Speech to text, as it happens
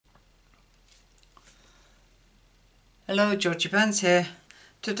Hello, Georgie Pants here.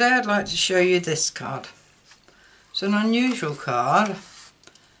 Today I'd like to show you this card. It's an unusual card.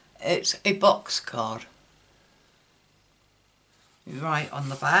 It's a box card. You write on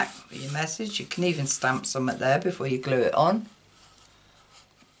the back your message. You can even stamp something there before you glue it on.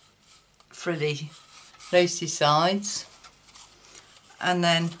 Frilly, lacy sides. And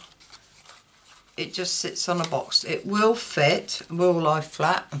then it just sits on a box. It will lie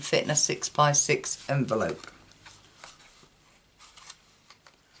flat and fit in a 6x6 envelope.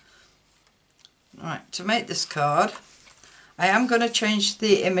 Right, to make this card, I am going to change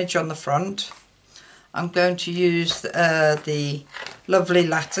the image on the front. I'm going to use the lovely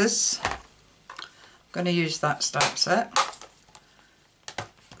Lattice. I'm going to use that stamp set.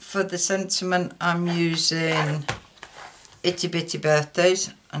 For the sentiment, I'm using Itty Bitty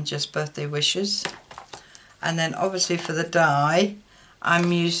Birthdays and Just Birthday Wishes. And then obviously for the die,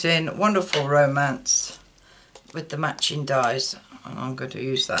 I'm using Wonderful Romance with the matching dies. And I'm going to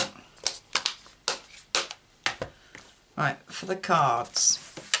use that. Right, for the cards,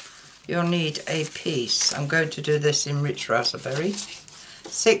 you'll need a piece. I'm going to do this in Rich Raspberry.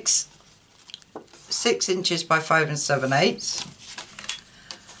 6 inches by 5 7/8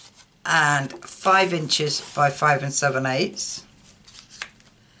 and 5 inches by 5 7/8.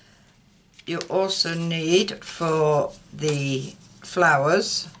 You also need, for the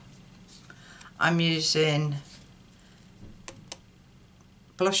flowers, I'm using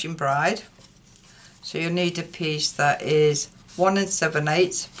Blushing Bride. So you'll need a piece that is 1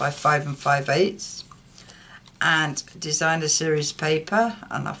 7/8 by 5 5/8 and designer series paper,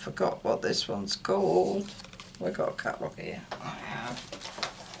 and I forgot what this one's called. We've got a catalogue here. I have.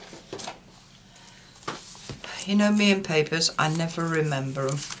 You know me and papers, I never remember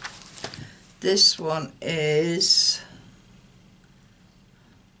them. This one is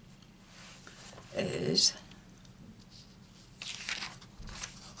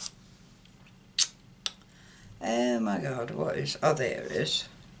oh my god, what is, oh there it is.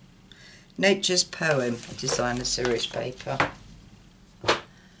 Nature's Poem, designer series paper.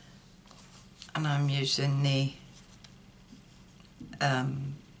 And I'm using the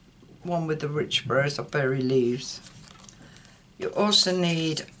one with the rich berry leaves. You also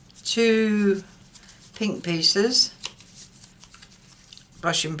need 2 pink pieces,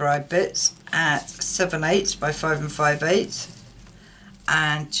 Blushing Bride bits at 7/8 by 5 5/8.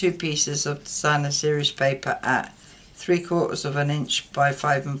 And 2 pieces of designer series paper at 3/4 of an inch by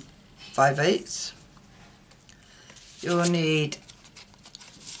 5 5/8. You'll need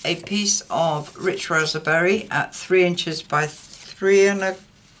a piece of Rich Raspberry at 3 inches by 3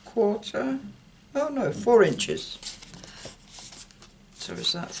 1/4. Oh no, 4 inches. So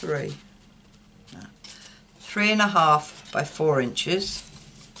is that 3? No. 3 1/2 by 4 inches.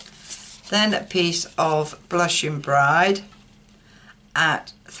 Then a piece of Blushing Bride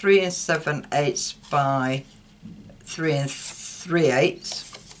at 3 7/8 by 3 3/8,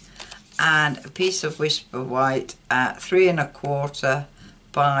 and a piece of Whisper White at 3 1/4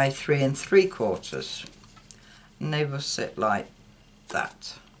 by 3 3/4, and they will sit like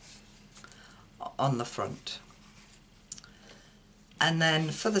that on the front. And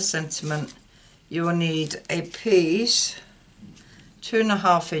then for the sentiment, you will need a piece 2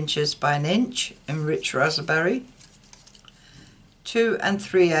 1/2 inches by 1 inch in Rich Raspberry, 2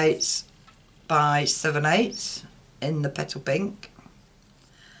 3/8 by 7/8 in the Petal Pink,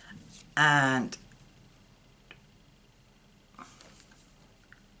 and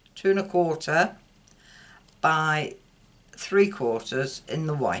 2 1/4 by 3/4 in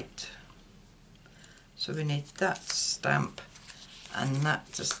the white. So we need that to stamp and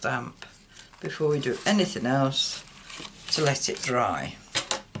that to stamp before we do anything else, to let it dry.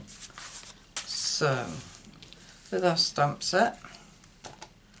 So with our stamp set,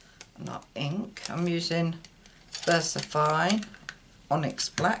 not ink, I'm using VersaFine Onyx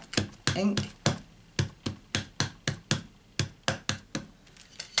Black ink.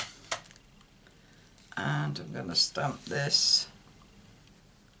 And I'm going to stamp this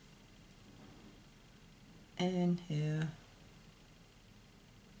in here.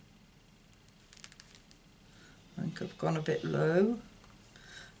 I think I've gone a bit low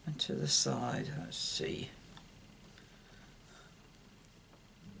and to the side, let's see.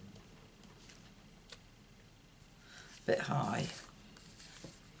 Bit high.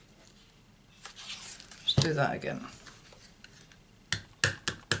 Let's do that again.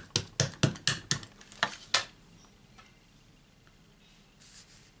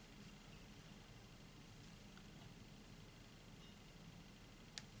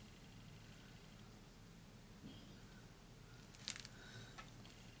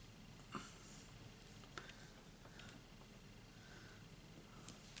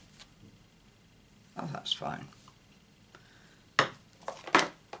 Oh, that's fine.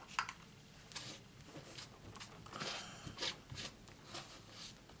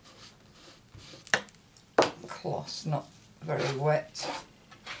 Cloth's not very wet.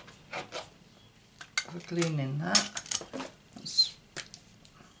 We're cleaning that.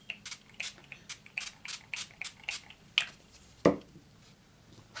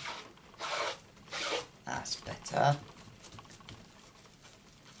 That's better.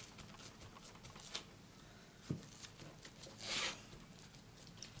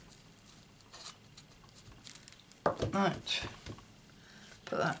 Right,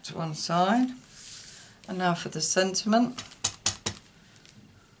 put that to one side. And now for the sentiment.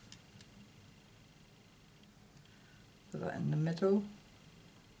 Put that in the middle.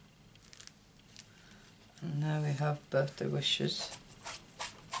 And now we have birthday wishes.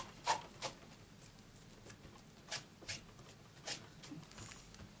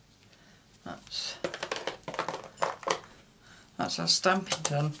 That's our stamping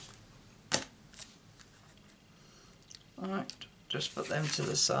done. Alright, just put them to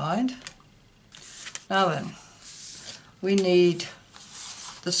the side. Now then, we need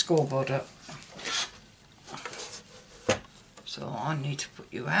the scoreboard up. So I need to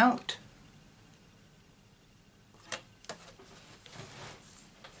put you out.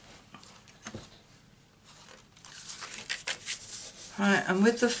 Right, and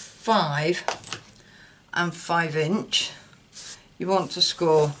with the 5 and 5 inch, you want to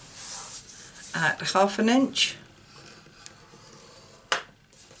score at 1/2 inch,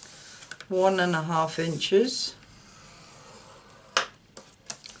 1.5 inches,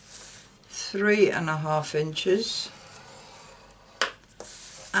 3.5 inches,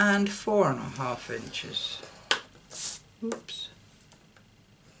 and 4.5 inches. Oops.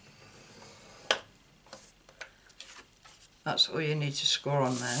 That's all you need to score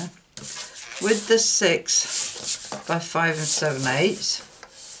on there. With the 6 by 5 7/8,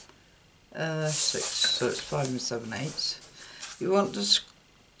 6, so it's 5 7/8, you want to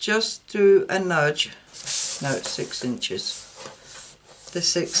just do a nudge, no, it's 6 inches, the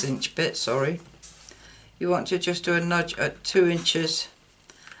 6 inch bit, sorry. You want to just do a nudge at 2 inches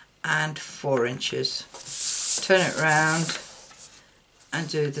and 4 inches. Turn it round and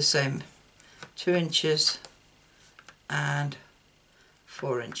do the same, 2 inches and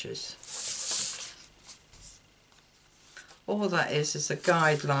 4 inches. All that is a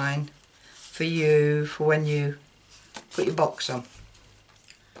guideline for you for when you put your box on.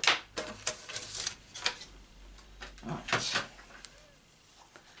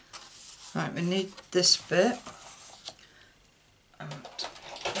 Right, we need this bit. And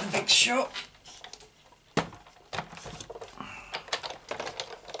a big shot.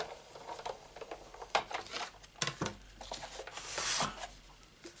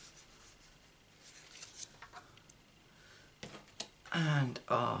 And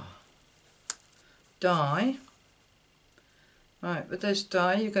our die. Right, with this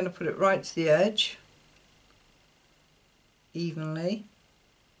die you're going to put it right to the edge, evenly.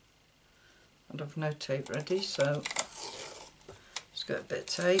 And I've no tape ready, so let's get a bit of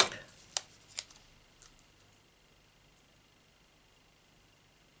tape.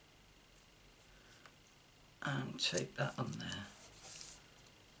 And tape that on there.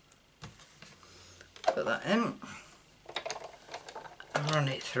 Put that in and run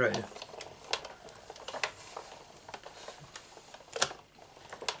it through.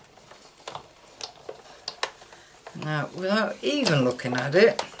 Now, without even looking at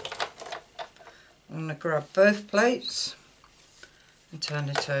it, I'm going to grab both plates and turn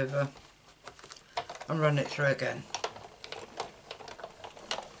it over and run it through again.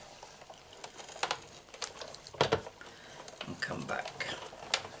 And come back.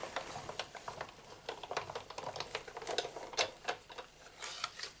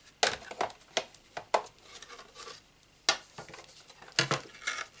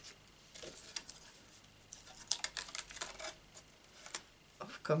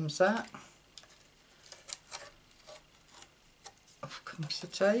 Off comes that. Off comes the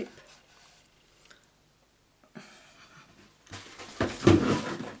tape.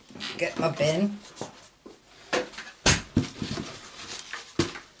 Get my bin.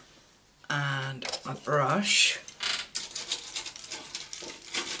 And my brush.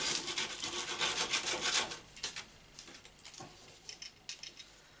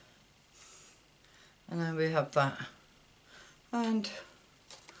 And then we have that. And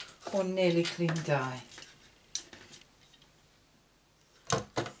one nearly clean die.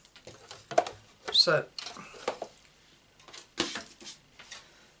 So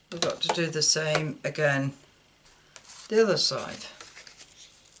we've got to do the same again the other side.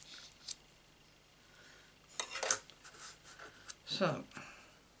 So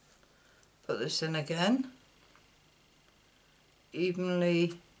put this in again,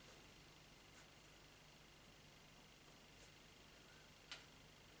 evenly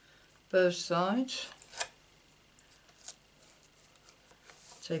both sides,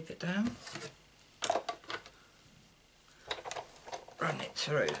 tape it down, run it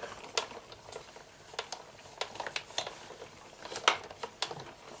through.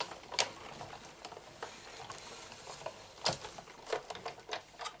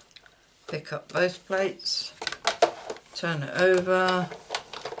 Pick up both plates, turn it over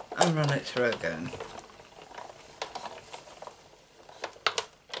and run it through again.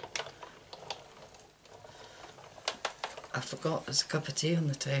 I forgot there's a cup of tea on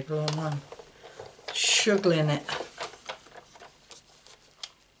the table and I'm shuggling it.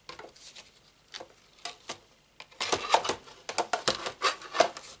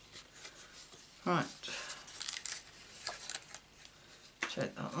 Right,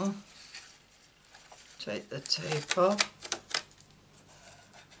 take that one, take the tape off,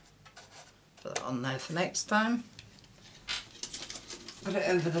 put that on there for next time, put it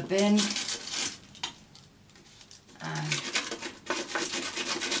over the bin and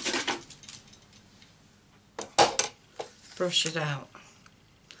brush it out.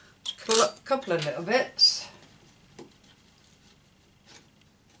 Just a couple of little bits.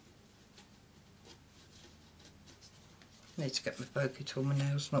 Need to get my pokey tool, my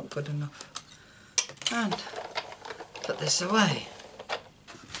nail's not good enough. And put this away.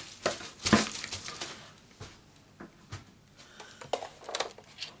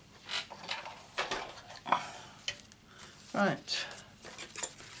 Right,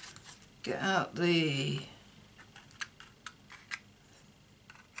 get out the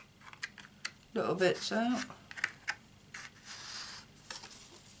little bits out.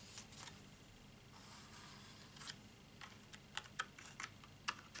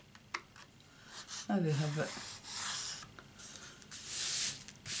 There we have it.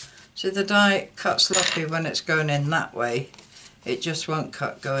 See, the die cuts lucky when it's going in that way. It just won't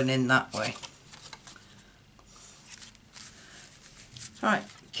cut going in that way. Right,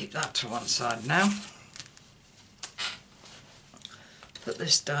 keep that to one side now. Put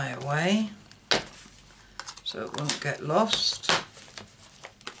this die away so it won't get lost.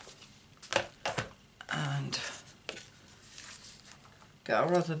 And get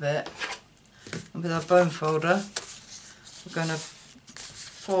our other bit. And with our bone folder, we're going to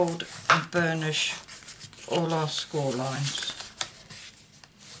fold and burnish all our score lines.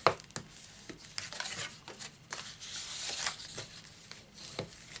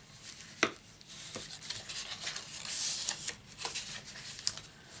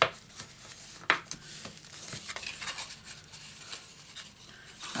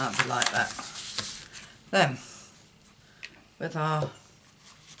 That'll be like that. Then, with our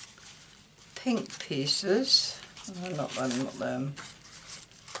pink pieces, not them,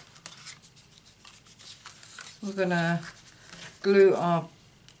 we're going to glue our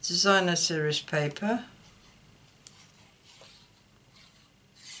designer series paper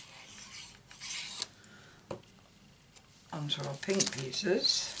onto our pink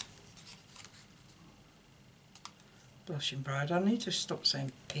pieces. Blushing Bride, I need to stop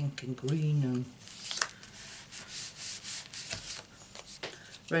saying pink and green and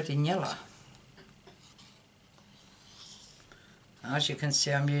red and yellow. As you can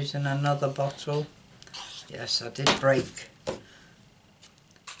see, I'm using another bottle. Yes, I did break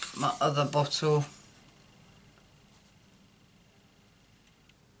my other bottle.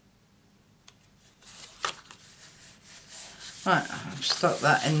 Right, I've stuck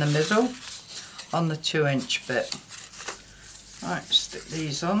that in the middle on the 2-inch bit. Right, stick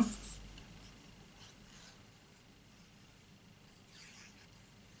these on.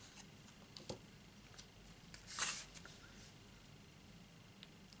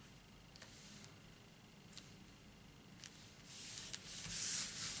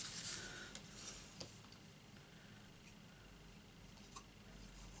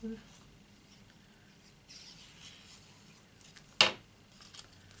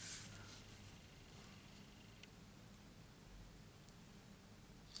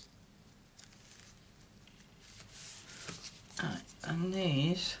 Right, and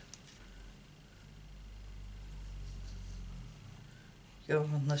these go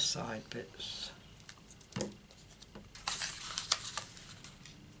on the side bits.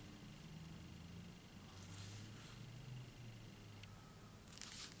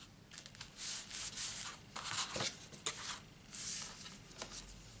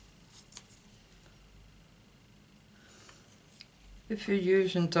 If you're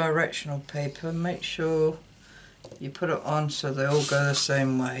using directional paper, make sure you put it on so they all go the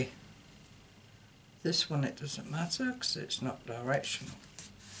same way. This one it doesn't matter because it's not directional,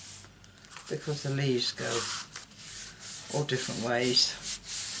 because the leaves go all different ways.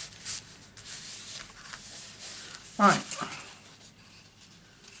 Right,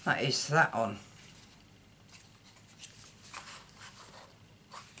 that is that on.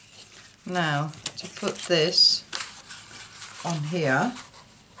 Now to put this on here,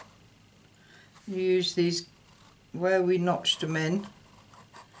 you use these where we notched them in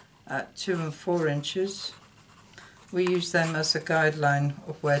at 2 and 4 inches. We use them as a guideline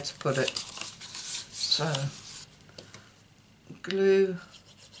of where to put it. So glue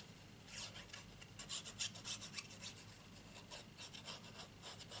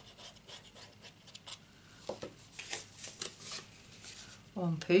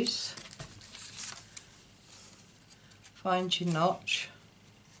one piece, find your notch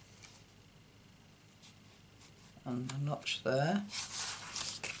and the notch there,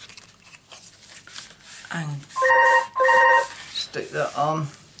 and stick that on.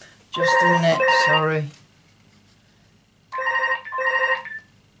 Just a minute, sorry.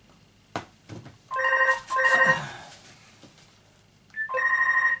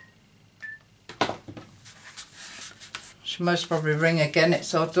 She most probably ring again,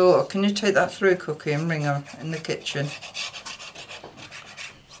 it's our daughter. Can you take that through, Cookie, and ring her in the kitchen?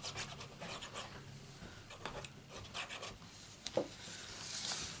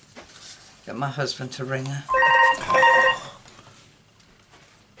 Get my husband to ring her.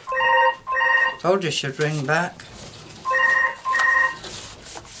 Told you she'd ring back.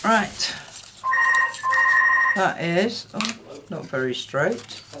 Right. That is, oh, not very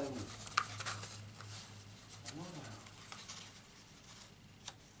straight.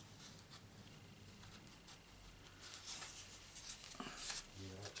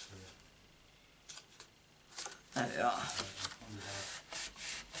 There we are.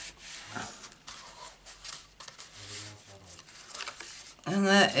 And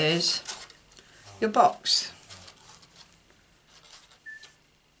there is your box.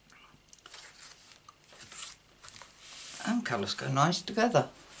 And colours go nice together.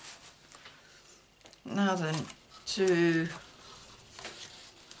 Now then, to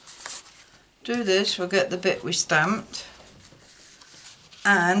do this, we'll get the bit we stamped,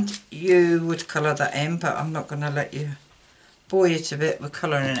 and you would colour that in, but I'm not going to let you bore you to bit with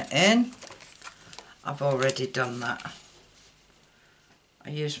colouring it in. I've already done that. I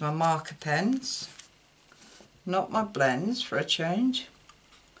use my marker pens, not my blends for a change,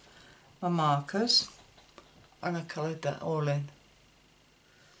 my markers, and I coloured that all in.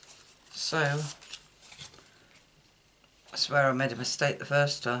 So, I swear I made a mistake the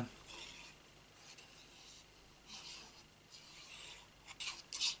first time.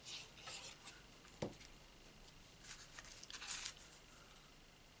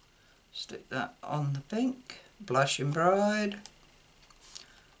 Stick that on the pink, Blushing Bride.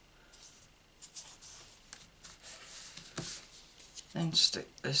 Then stick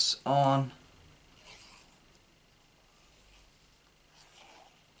this on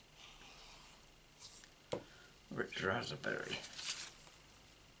Rich Raspberry.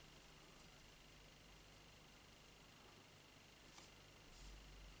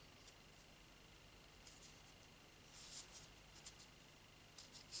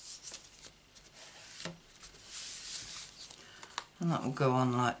 And that will go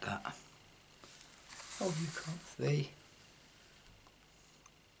on like that. Oh, you can't see.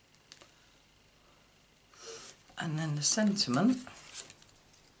 And then the sentiment,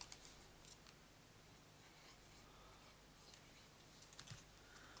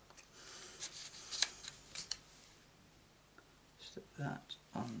 stick that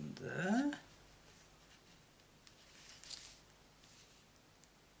on there.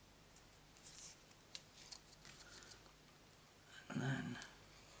 And then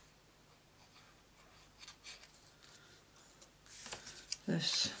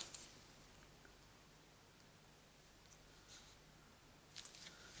this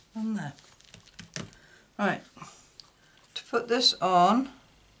on there. Right, to put this on,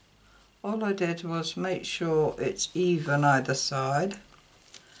 all I did was make sure it's even either side.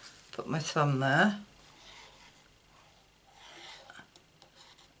 Put my thumb there.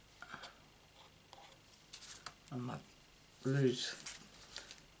 And my blues.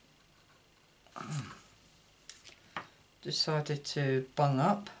 Decided to bung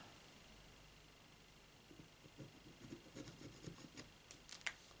up.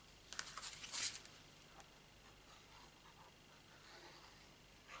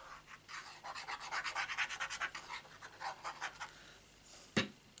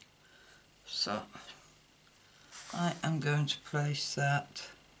 So I am going to place that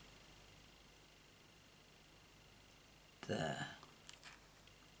there.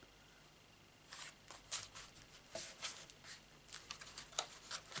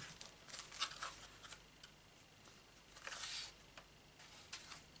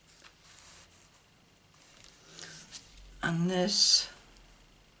 And this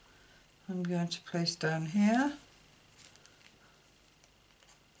I'm going to place down here.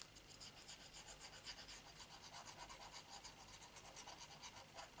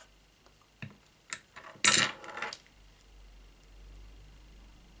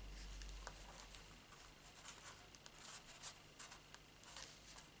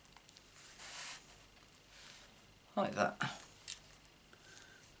 Like that.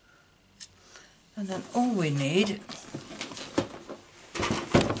 And then all we need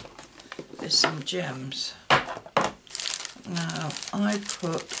is some gems. Now I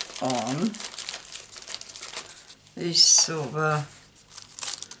put on these silver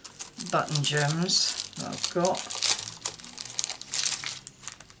button gems that I've got.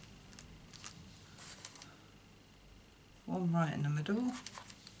 One right in the middle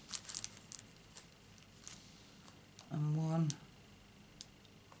and one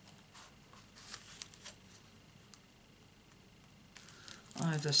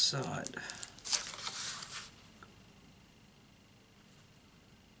either side.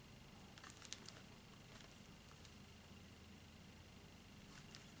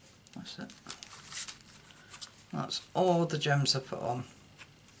 That's it. That's all the gems I put on.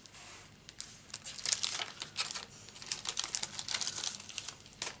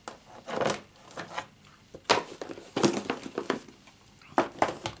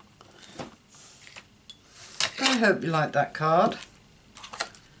 I hope you like that card.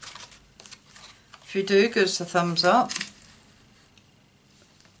 If you do, give us a thumbs up.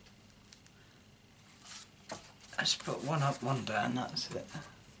 Let's put one up, one down, that's it.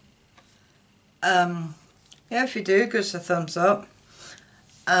 Yeah, if you do, give us a thumbs up.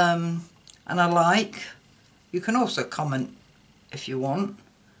 And a like. You can also comment if you want.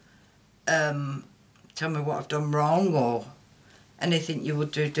 Tell me what I've done wrong or anything you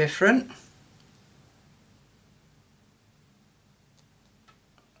would do different.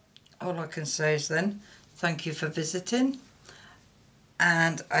 All I can say is then, thank you for visiting,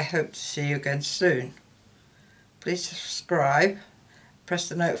 and I hope to see you again soon. Please subscribe, press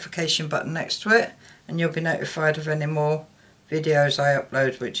the notification button next to it, and you'll be notified of any more videos I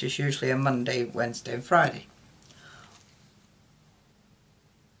upload, which is usually a Monday, Wednesday and Friday.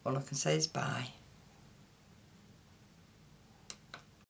 All I can say is bye.